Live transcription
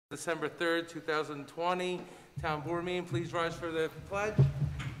December 3rd, 2020. Town Board meeting, please rise for the pledge.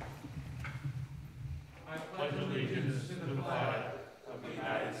 I pledge allegiance to the flag of the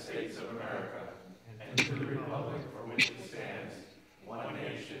United States of America and to the republic for which it stands, one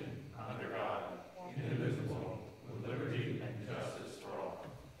nation, under God, indivisible, with liberty and justice for all.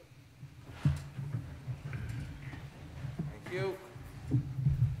 Thank you.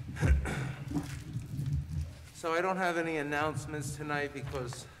 So I don't have any announcements tonight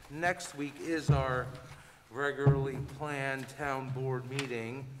because next week is our regularly planned town board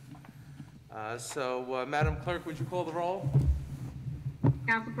meeting. Madam Clerk, would you call the roll?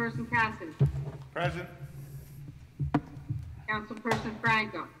 Councilperson Cassidy. Present. Councilperson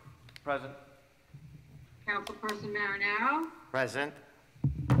Franco. Present. Councilperson Marinaro. Present.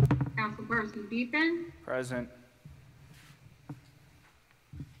 Councilperson Beepin. Present.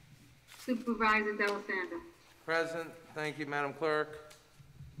 Supervisor Delisanda. Present. Thank you, Madam Clerk.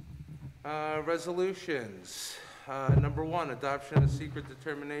 Resolutions. Number 1, adoption of secret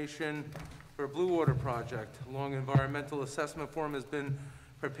determination for a Blue Water project. A long environmental assessment form has been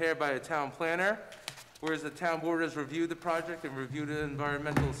prepared by a town planner. Whereas the town board has reviewed the project and reviewed the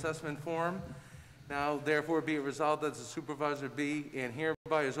environmental assessment form. Now, therefore, be it resolved that the supervisor be and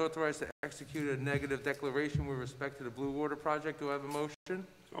hereby is authorized to execute a negative declaration with respect to the Blue Water project. Do I have a motion?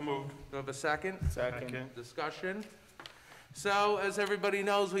 So moved. Do I have a second? Second. Discussion. So, as everybody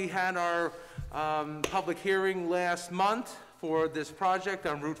knows, we had our public hearing last month for this project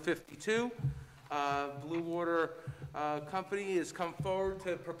on Route 52. Blue Water Company has come forward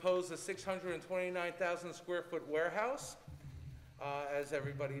to propose a 629,000 square foot warehouse. As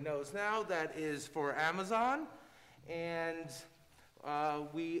everybody knows now, that is for Amazon, and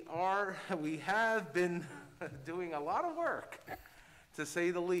we have been doing a lot of work, to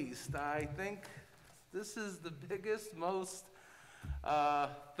say the least. I think this is the biggest, most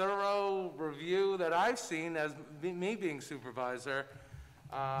thorough review that I've seen as me being supervisor.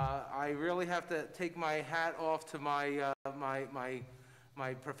 I really have to take my hat off to my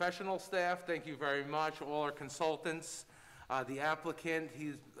my professional staff. Thank you very much, all our consultants. The applicant,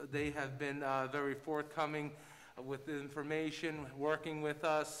 they have been very forthcoming with the information, working with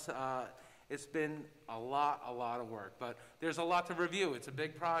us. It's been a lot of work, but there's a lot to review. It's a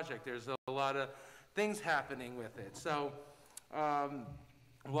big project. There's a lot of things happening with it. So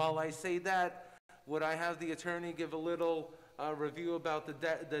while I say that, would I have the attorney give a little review about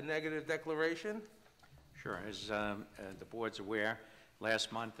the negative declaration? Sure. As the board's aware,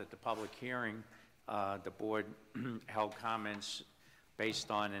 last month at the public hearing, the board held comments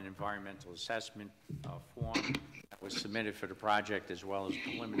based on an environmental assessment form that was submitted for the project, as well as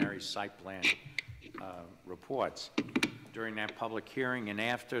preliminary site plan reports. During that public hearing and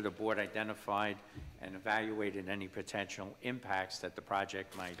after, the board identified and evaluated any potential impacts that the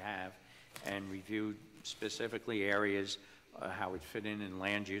project might have and reviewed specifically areas, how it fit in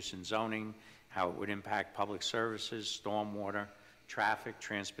land use and zoning, how it would impact public services, stormwater, traffic,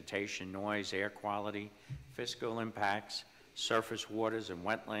 transportation, noise, air quality, fiscal impacts, surface waters and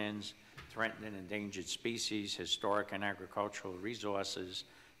wetlands, threatened and endangered species, historic and agricultural resources,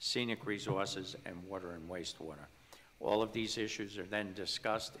 scenic resources, and water and wastewater. All of these issues are then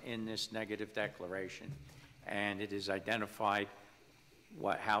discussed in this negative declaration, and it is identified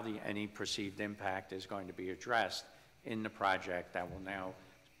how any perceived impact is going to be addressed in the project that will now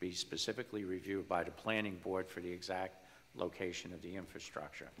be specifically reviewed by the planning board for the exact location of the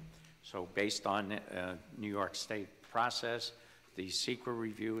infrastructure. So based on New York State process, the SEQRA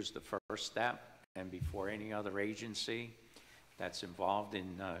review is the first step, and before any other agency that's involved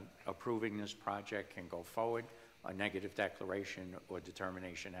in approving this project can go forward, a negative declaration or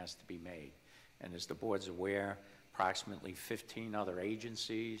determination has to be made. And as the board's aware, approximately 15 other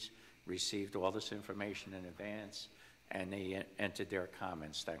agencies received all this information in advance, and they entered their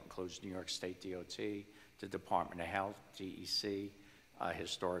comments. That includes New York State DOT, the Department of Health, DEC,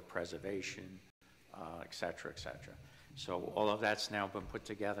 Historic Preservation, et cetera, et cetera. So all of that's now been put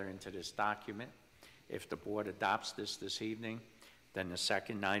together into this document. If the board adopts this evening, then the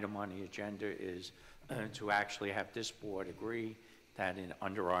second item on the agenda is to actually have this board agree that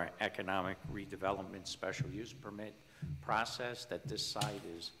under our economic redevelopment special use permit process, that this site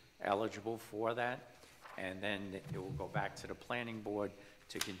is eligible for that, and then it will go back to the planning board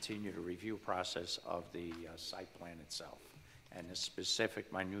to continue the review process of the site plan itself and the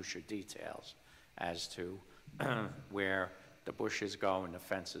specific minutia details as to where the bushes go and the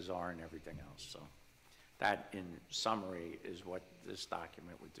fences are and everything else. So that, in summary, is what this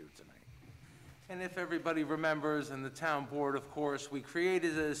document would do tonight. And if everybody remembers, in the town board, of course, we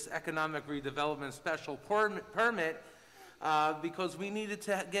created this economic redevelopment special permit because we needed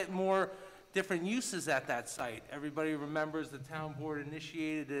to get more different uses at that site. Everybody remembers the town board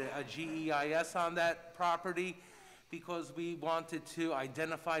initiated a GEIS on that property because we wanted to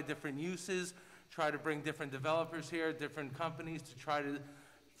identify different uses, try to bring different developers here, different companies to try to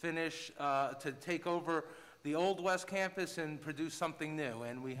finish, to take over the Old West Campus and produce something new.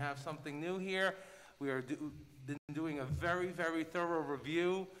 And we have something new here. We are been doing a very, very thorough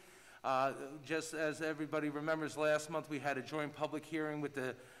review. Just as everybody remembers, last month we had a joint public hearing with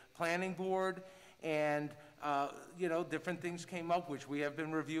the planning board, and you know, different things came up which we have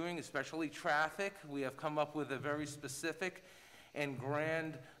been reviewing, especially traffic. We have come up with a very specific and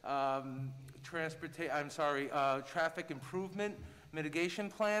grand traffic improvement mitigation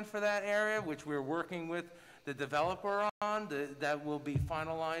plan for that area, which we're working with the developer on. That will be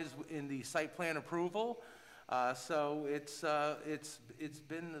finalized in the site plan approval. So it's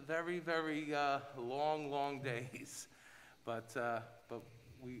been very, very long days, but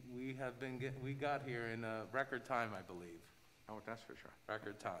we got here in record time, I believe. Oh, that's for sure.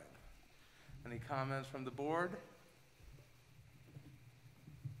 Record time. Any comments from the board?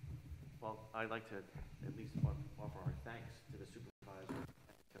 Well, I'd like to at least offer our thanks to the supervisor,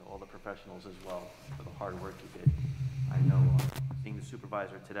 to all the professionals as well for the hard work you did. I know, seeing the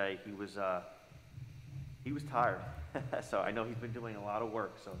supervisor today, he was tired. So I know he's been doing a lot of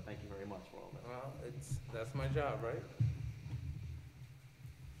work, so thank you very much for all that. Well, that's my job, right?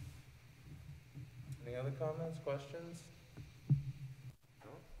 Any other comments, questions?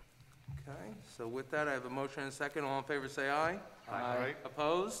 No? Okay, so with that, I have a motion and a second. All in favor, say aye. Aye.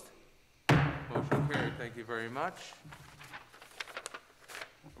 Opposed? Motion carried. Thank you very much.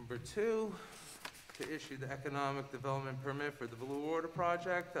 Number 2, to issue the economic development permit for the Blue Water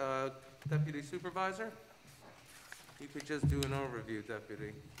Project. Deputy Supervisor, you could just do an overview,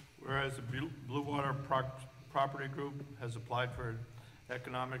 Deputy. Whereas the Blue Water Property Group has applied for an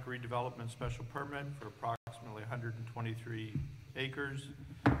economic redevelopment special permit for approximately 123 acres.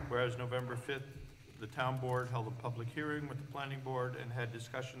 Whereas November 5th, the town board held a public hearing with the planning board and had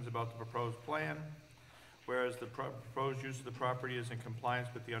discussions about the proposed plan. Whereas the proposed use of the property is in compliance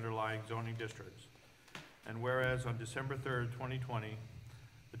with the underlying zoning districts. And whereas on December 3rd, 2020,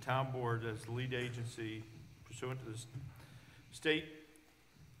 the town board, as the lead agency pursuant to the State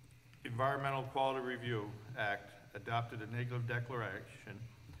Environmental Quality Review Act, adopted a negative declaration.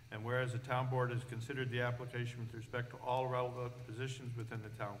 And whereas the town board has considered the application with respect to all relevant positions within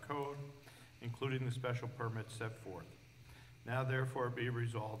the town code, including the special permit set forth. Now therefore be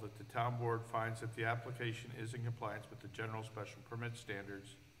resolved that the town board finds that the application is in compliance with the general special permit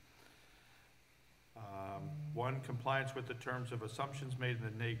standards. 1, compliance with the terms of assumptions made in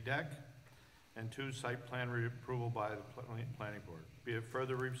the neg deck, and 2, site plan approval by the planning board. Be it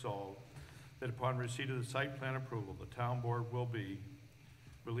further resolved that upon receipt of the site plan approval, the town board will be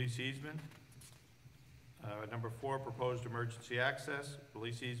release easement. Number 4, proposed emergency access,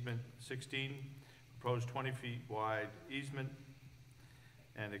 release easement. 16, proposed 20 feet wide easement,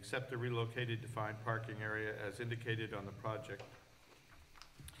 and accept the relocated defined parking area as indicated on the project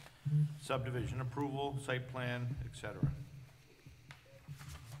subdivision approval, site plan, etc.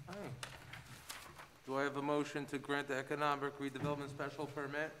 All right. Do I have a motion to grant the economic redevelopment special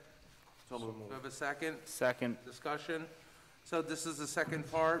permit? So moved. Do I have a second? Second. Discussion? So this is the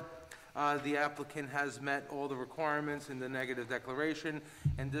second part. The applicant has met all the requirements in the negative declaration,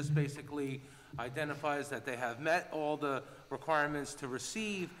 and this basically identifies that they have met all the requirements to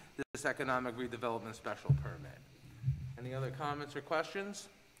receive this economic redevelopment special permit. Any other comments or questions?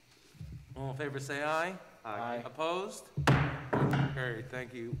 All in favor, say aye. Aye. Opposed? Motion carried.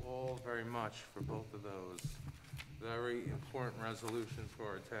 Thank you all very much for both of those. Very important resolutions for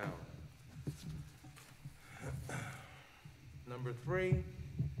our town. Number 3,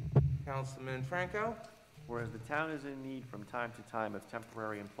 Councilman Franco. Whereas the town is in need from time to time of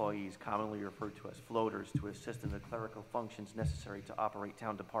temporary employees, commonly referred to as floaters, to assist in the clerical functions necessary to operate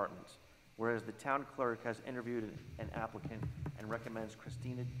town departments. Whereas the town clerk has interviewed an applicant and recommends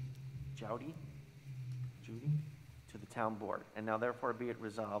Christina Judy to the town board. And now therefore be it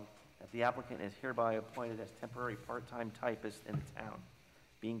resolved that the applicant is hereby appointed as temporary part-time typist in the town,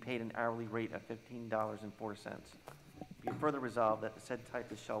 being paid an hourly rate of $15.04. Be it further resolved that the said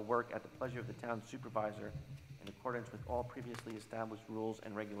typist shall work at the pleasure of the town supervisor in accordance with all previously established rules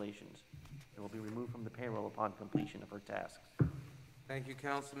and regulations. It will be removed from the payroll upon completion of her tasks. Thank you,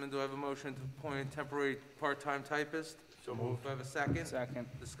 Councilman. Do I have a motion to appoint a temporary part-time typist? So moved. Do I have a second? Second.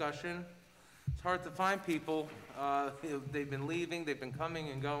 Discussion? It's hard to find people. They've been leaving, they've been coming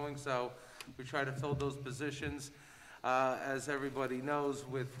and going, so we try to fill those positions. As everybody knows,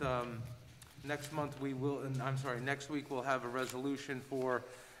 with next month we will, and I'm sorry, next week we'll have a resolution for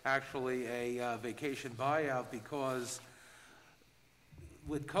actually a vacation buyout, because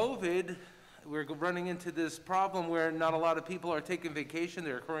with COVID, we're running into this problem where not a lot of people are taking vacation,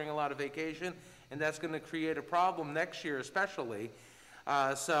 they're accruing a lot of vacation, and that's gonna create a problem next year especially.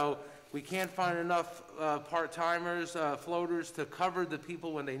 So we can't find enough part-timers, floaters to cover the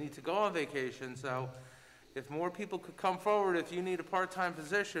people when they need to go on vacation. So if more people could come forward, if you need a part-time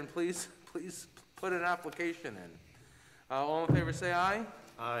position, please put an application in. All in favor, say aye.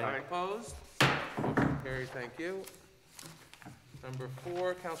 Aye. Opposed? Motion carried, thank you. Number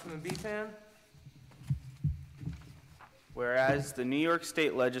 4, Councilman Beepan. Whereas the New York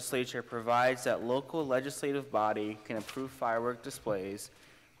State Legislature provides that local legislative body can approve firework displays,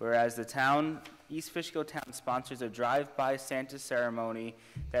 whereas the town, East Fishkill Town sponsors a drive-by Santa ceremony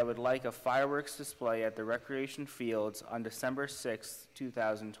that would like a fireworks display at the recreation fields on December 6,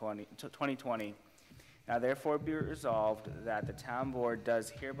 2020. Now therefore be resolved that the town board does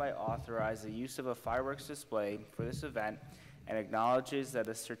hereby authorize the use of a fireworks display for this event and acknowledges that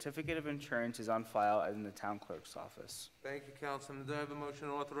a certificate of insurance is on file in the town clerk's office. Thank you, Councilman. Do I have a motion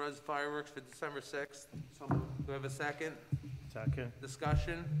to authorize fireworks for December 6th? Do I have a second? Second.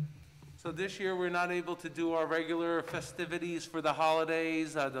 Discussion? So this year, we're not able to do our regular festivities for the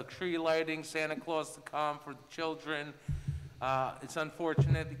holidays, the tree lighting, Santa Claus to come for the children. It's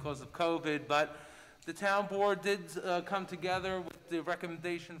unfortunate because of COVID, but the town board did come together with the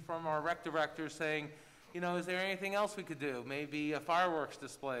recommendation from our rec director saying, you know, is there anything else we could do? Maybe a fireworks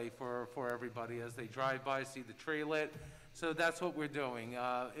display for everybody as they drive by, see the tree lit. So that's what we're doing.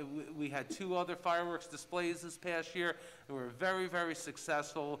 We had 2 other fireworks displays this past year, and we were very, very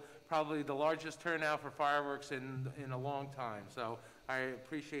successful. Probably the largest turnout for fireworks in a long time. So I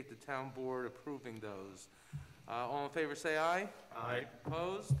appreciate the town board approving those. All in favor, say aye. Aye.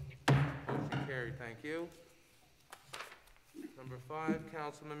 Opposed? Motion carried, thank you. Number 5,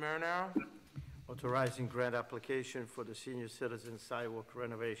 Councilman Marinaro. Authorizing grant application for the senior citizen sidewalk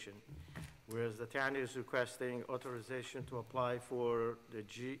renovation. Whereas the town is requesting authorization to apply for the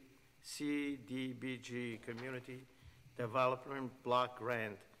CDBG Community Development Block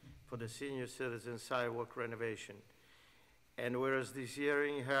Grant for the senior citizen sidewalk renovation. And whereas this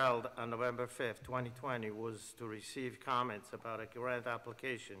hearing held on November 5th, 2020 was to receive comments about a grant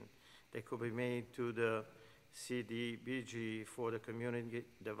application that could be made to the CDBG for the Community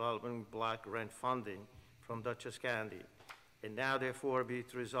Development Block Grant funding from Dutchess County. And now therefore be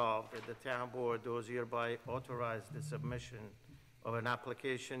it resolved that the town board does hereby authorize the submission of an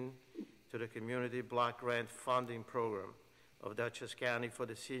application to the Community Block Grant Funding Program of Dutchess County for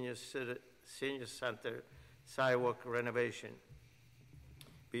the Senior Center sidewalk renovation.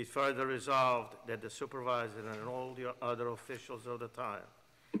 Be it further resolved that the supervisor and all the other officials of the town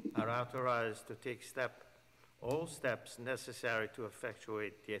are authorized to take all steps necessary to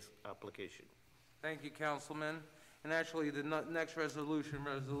effectuate this application. Thank you, Councilman. And actually, the next resolution,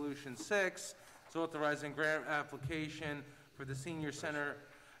 Resolution 6, is authorizing grant application for the senior center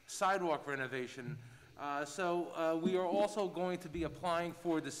sidewalk renovation. We are also going to be applying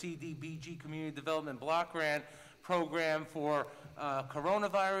for the CDBG Community Development Block Grant Program for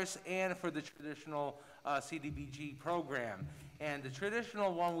coronavirus and for the traditional CDBG program. And the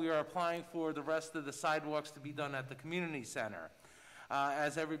traditional one, we are applying for the rest of the sidewalks to be done at the community center.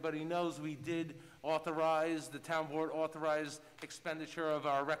 As everybody knows, we did authorize, the town board authorized expenditure of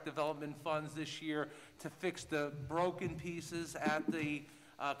our rec development funds this year to fix the broken pieces at the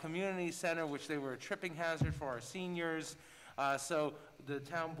community center, which they were a tripping hazard for our seniors. So the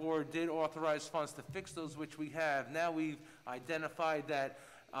town board did authorize funds to fix those, which we have. Now we've identified that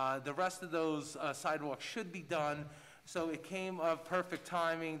the rest of those sidewalks should be done. So it came of perfect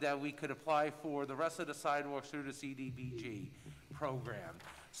timing that we could apply for the rest of the sidewalks through the CDBG program.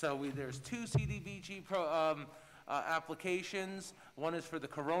 So there's 2 CDBG applications. One is for the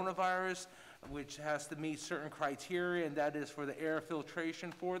coronavirus, which has to meet certain criteria, and that is for the air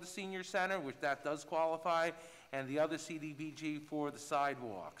filtration for the senior center, which that does qualify, and the other CDBG for the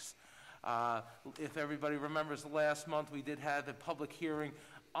sidewalks. If everybody remembers, last month we did have a public hearing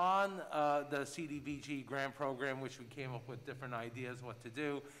on the CDBG grant program, which we came up with different ideas what to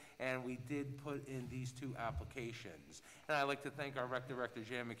do, and we did put in these 2 applications. And I'd like to thank our rec director,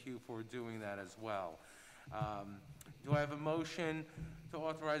 Jan McHugh, for doing that as well. Do I have a motion to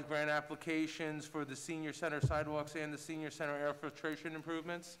authorize grant applications for the senior center sidewalks and the senior center air filtration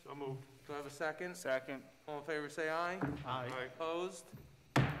improvements? So moved. Do I have a second? Second. All in favor, say aye. Aye. Opposed?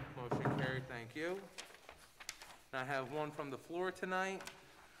 Motion carried, thank you. And I have one from the floor tonight,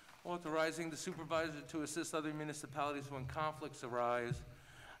 authorizing the supervisor to assist other municipalities when conflicts arise.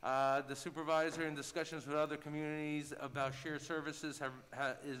 The supervisor, in discussions with other communities about shared services,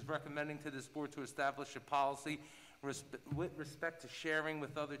 is recommending to this board to establish a policy with respect to sharing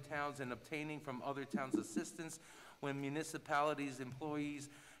with other towns and obtaining from other towns assistance when municipalities' employees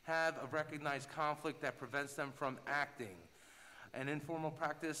have a recognized conflict that prevents them from acting. An informal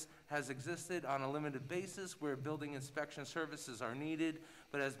practice has existed on a limited basis where building inspection services are needed,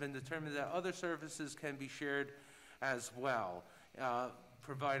 but has been determined that other services can be shared as well,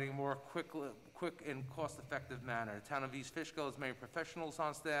 providing a more quick and cost-effective manner. The town of East Fishkill has many professionals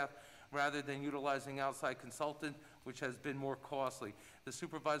on staff rather than utilizing outside consultant, which has been more costly. The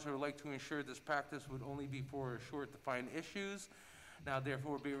supervisor would like to ensure this practice would only be for short defined issues. Now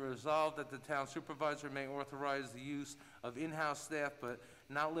therefore be resolved that the town supervisor may authorize the use of in-house staff, but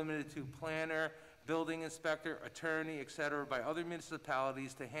not limited to planner, building inspector, attorney, etc., by other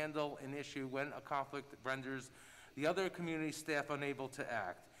municipalities to handle an issue when a conflict renders the other community staff unable to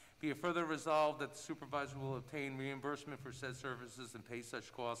act. Be it further resolved that the supervisor will obtain reimbursement for said services and pay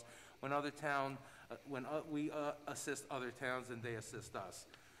such costs when we assist other towns and they assist us.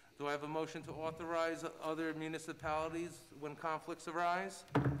 Do I have a motion to authorize other municipalities when conflicts arise?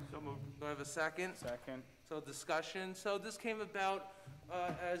 So moved. Do I have a second? Second. So discussion. So this came about,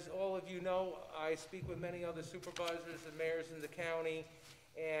 as all of you know, I speak with many other supervisors and mayors in the county,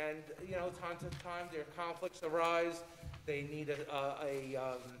 and, you know, time to time, their conflicts arise. They need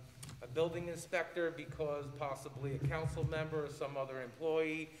a building inspector because possibly a council member or some other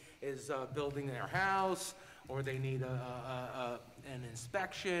employee is building their house, or they need an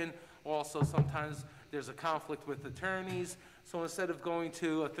inspection. Also, sometimes there's a conflict with attorneys. So instead of going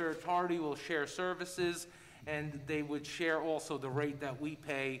to a third party, we'll share services, and they would share also the rate that we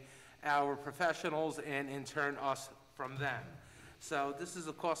pay our professionals and in turn us from them. So this is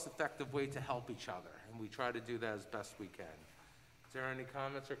a cost-effective way to help each other, and we try to do that as best we can. Is there any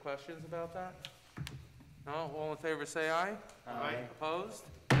comments or questions about that? No? All in favor say aye. Aye. Opposed?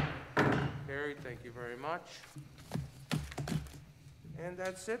 Carried. Thank you very much. And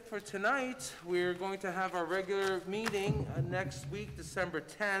that's it for tonight. We're going to have our regular meeting next week, December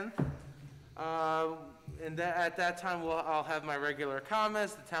 10th. At that time, I'll have my regular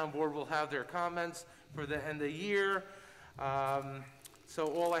comments. The town board will have their comments for the end of the year. So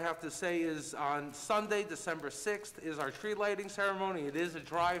all I have to say is on Sunday, December 6th, is our tree lighting ceremony. It is a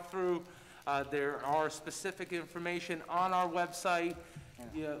drive-through. There are specific information on our website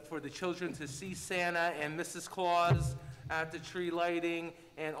for the children to see Santa and Mrs. Claus at the tree lighting,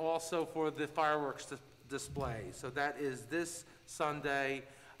 and also for the fireworks display. So that is this Sunday,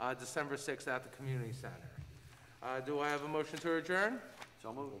 December 6th at the community center. Do I have a motion to adjourn?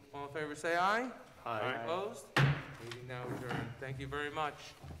 So moved. All in favor say aye. Aye. Opposed? Meeting now adjourned. Thank you very much.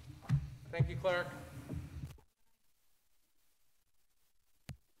 Thank you, clerk.